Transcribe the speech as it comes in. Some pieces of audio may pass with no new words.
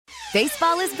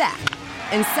Baseball is back,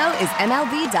 and so is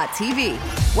MLB.tv.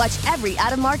 Watch every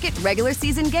out-of-market regular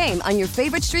season game on your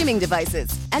favorite streaming devices,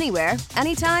 anywhere,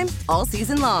 anytime, all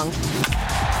season long.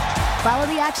 Follow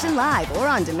the action live or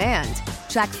on demand.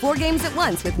 Track 4 games at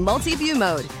once with multi-view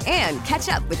mode and catch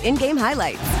up with in-game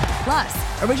highlights.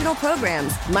 Plus, original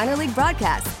programs, minor league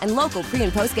broadcasts, and local pre-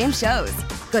 and post-game shows.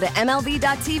 Go to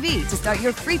MLB.tv to start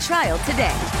your free trial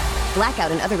today.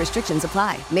 Blackout and other restrictions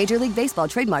apply. Major League Baseball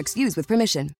trademarks used with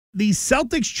permission. The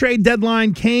Celtics trade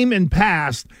deadline came and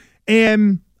passed,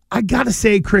 and I got to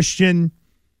say, Christian,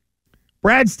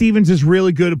 Brad Stevens is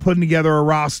really good at putting together a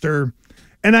roster,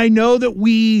 and I know that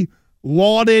we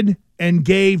lauded and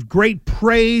gave great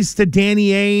praise to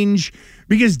Danny Ainge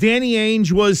because Danny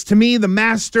Ainge was, to me, the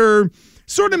master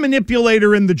sort of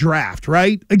manipulator in the draft,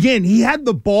 right? Again, he had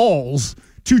the balls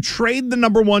to trade the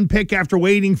number 1 pick after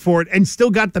waiting for it and still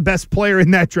got the best player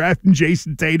in that draft in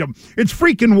Jason Tatum. It's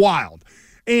freaking wild.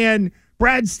 And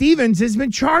Brad Stevens has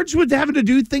been charged with having to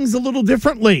do things a little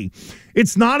differently.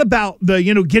 It's not about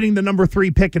getting the number 3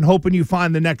 pick and hoping you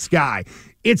find the next guy.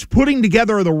 It's putting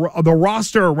together the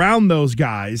roster around those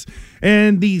guys.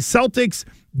 And the Celtics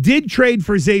did trade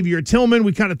for Xavier Tillman.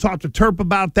 We kind of talked to Terp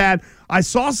about that. I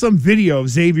saw some video of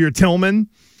Xavier Tillman,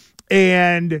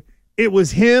 and it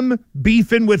was him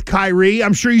beefing with Kyrie.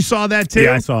 I'm sure you saw that too.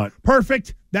 Yeah, I saw it.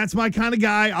 Perfect. That's my kind of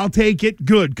guy. I'll take it.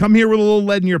 Good. Come here with a little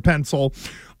lead in your pencil.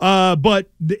 But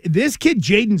this kid,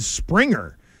 Jaden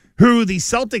Springer, who the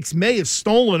Celtics may have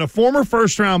stolen, a former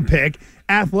first-round pick,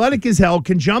 athletic as hell,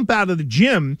 can jump out of the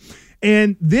gym.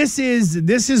 And this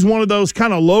is one of those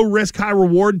kind of low-risk,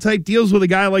 high-reward type deals with a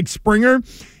guy like Springer.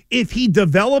 If he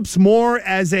develops more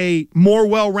as a more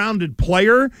well-rounded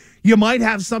player, you might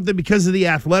have something because of the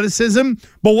athleticism.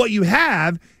 But what you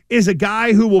have is a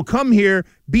guy who will come here,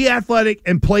 be athletic,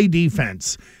 and play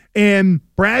defense. And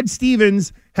Brad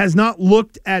Stevens has not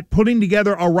looked at putting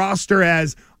together a roster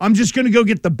as, I'm just going to go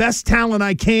get the best talent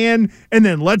I can and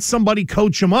then let somebody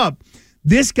coach him up.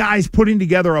 This guy's putting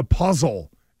together a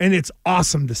puzzle, and it's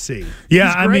awesome to see.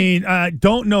 Yeah, I mean,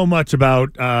 don't know much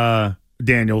about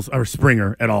Daniels or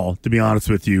Springer at all, to be honest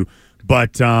with you.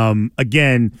 But,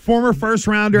 again, former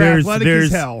first-rounder, athletic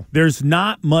as hell. There's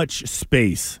not much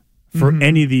space for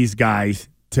any of these guys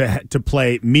to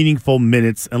play meaningful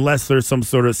minutes unless there's some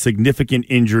sort of significant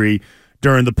injury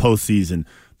during the postseason.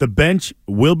 The bench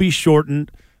will be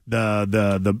shortened.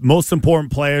 The most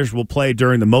important players will play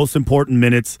during the most important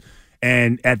minutes.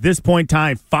 And at this point in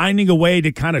time, finding a way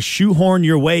to kind of shoehorn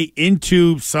your way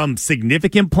into some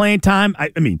significant playing time,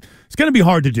 I mean, it's going to be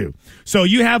hard to do. So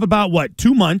you have about,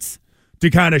 2 months to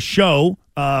kind of show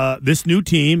this new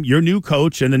team, your new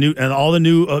coach, and all the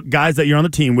new guys that you're on the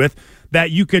team with, that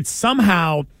you could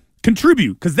somehow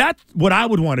contribute. Because that's what I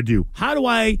would want to do. How do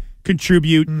I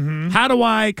contribute? How do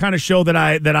I kind of show that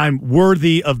I'm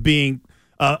worthy of being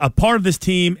a part of this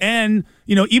team? And,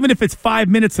 even if it's 5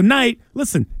 minutes a night,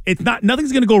 listen,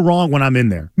 nothing's going to go wrong when I'm in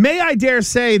there. May I dare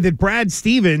say that Brad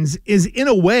Stevens is, in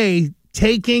a way,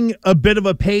 taking a bit of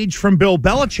a page from Bill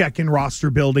Belichick in roster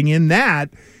building, in that,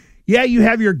 yeah, you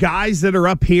have your guys that are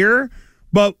up here,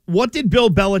 but what did Bill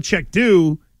Belichick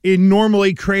do in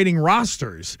normally creating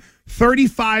rosters?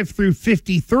 35 through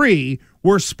 53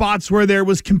 were spots where there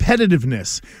was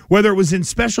competitiveness, whether it was in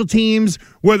special teams,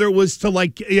 whether it was to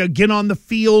get on the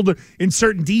field in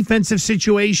certain defensive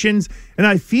situations. And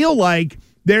I feel like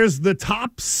there's the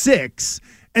top 6,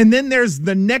 and then there's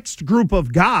the next group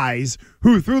of guys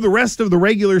who through the rest of the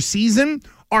regular season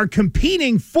are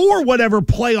competing for whatever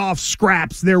playoff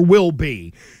scraps there will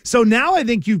be. So now I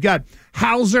think you've got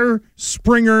Hauser,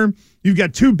 Springer, you've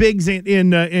got 2 bigs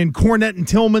in Cornette and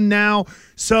Tillman now.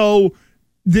 So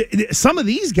some of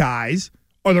these guys,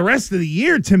 or the rest of the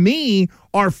year, to me,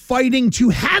 are fighting to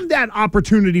have that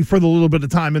opportunity for the little bit of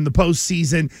time in the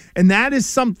postseason. And that is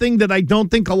something that I don't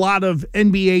think a lot of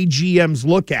NBA GMs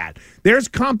look at. There's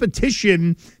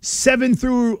competition 7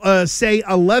 through,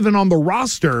 11 on the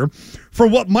roster for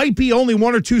what might be only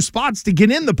 1 or 2 spots to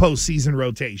get in the postseason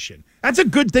rotation. That's a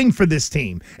good thing for this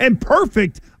team. And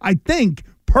perfect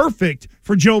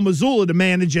for Joe Mazzulla to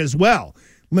manage as well.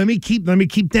 Let me keep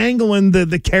dangling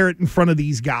the carrot in front of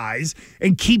these guys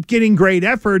and keep getting great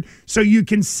effort so you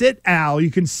can sit Al,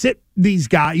 you can sit these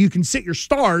guys, you can sit your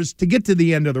stars to get to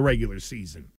the end of the regular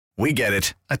season. We get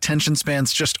it. Attention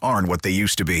spans just aren't what they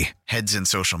used to be. Heads in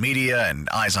social media and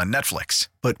eyes on Netflix.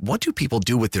 But what do people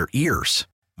do with their ears?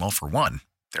 Well, for one,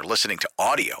 they're listening to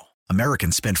audio.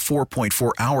 Americans spend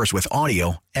 4.4 hours with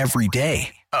audio every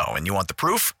day. Oh, and you want the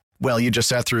proof? Well, you just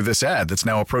sat through this ad that's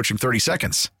now approaching 30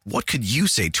 seconds. What could you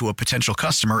say to a potential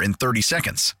customer in 30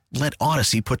 seconds? Let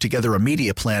Odyssey put together a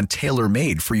media plan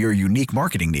tailor-made for your unique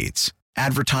marketing needs.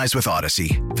 Advertise with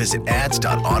Odyssey. Visit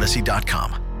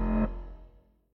ads.odyssey.com.